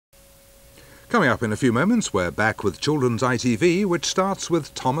Coming up in a few moments, we're back with Children's ITV, which starts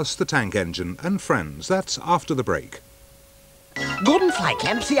with Thomas the Tank Engine and Friends. That's after the break. Golden Fly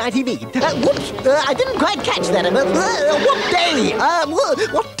Camp, CITV. Whoops, I didn't quite catch that. What day?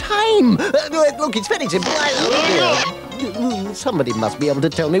 What time? Look, it's very simple. Somebody must be able to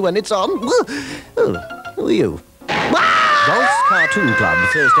tell me when it's on. Who are you? Rolf's Cartoon Club,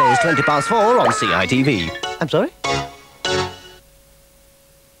 Thursdays 4:20 on CITV. I'm sorry?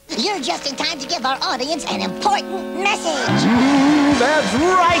 You're just in time to give our audience an important message. That's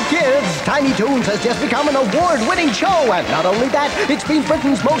right, kids. Tiny Toons has just become an award-winning show. And not only that, it's been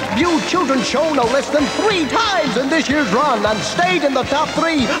Britain's most viewed children's show no less than 3 times in this year's run and stayed in the top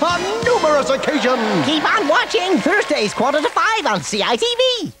 3 on numerous occasions. Keep on watching Thursdays 4:45 on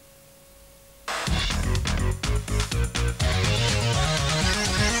CITV.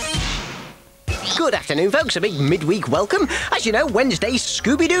 Good afternoon, folks. A big midweek welcome. As you know, Wednesday's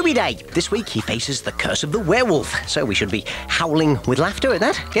Scooby-Dooby Day. This week, he faces the curse of the werewolf, so we should be howling with laughter at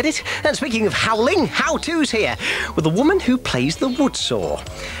that. Get it? And speaking of howling, How-To's here with the woman who plays the woodsaw.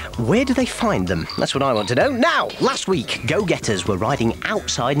 Where do they find them? That's what I want to know. Now, last week, go-getters were riding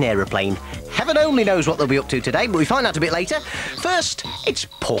outside an aeroplane. Heaven only knows what they'll be up to today, but we find out a bit later. First, it's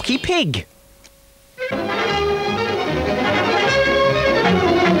Porky Pig.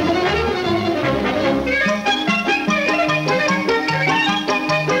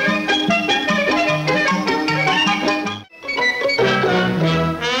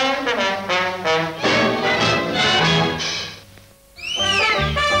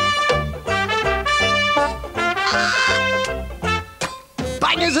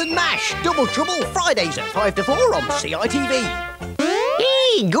 Bangers and Mash, Double Trouble, Fridays at 5 to 4 on CITV.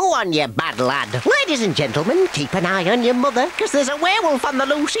 Hey, go on, you bad lad. Ladies and gentlemen, keep an eye on your mother, because there's a werewolf on the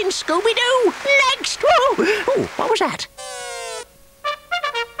loose in Scooby-Doo. Next! Whoa! Oh, what was that?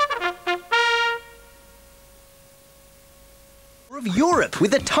 Of Europe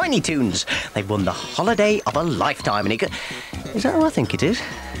with the Tiny Toons. They've won the holiday of a lifetime, and is that who I think it is?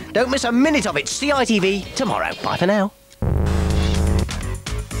 Don't miss a minute of it. CITV tomorrow. Bye for now.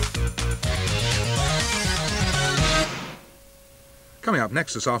 Coming up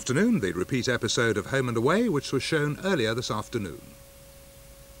next this afternoon, the repeat episode of Home and Away, which was shown earlier this afternoon.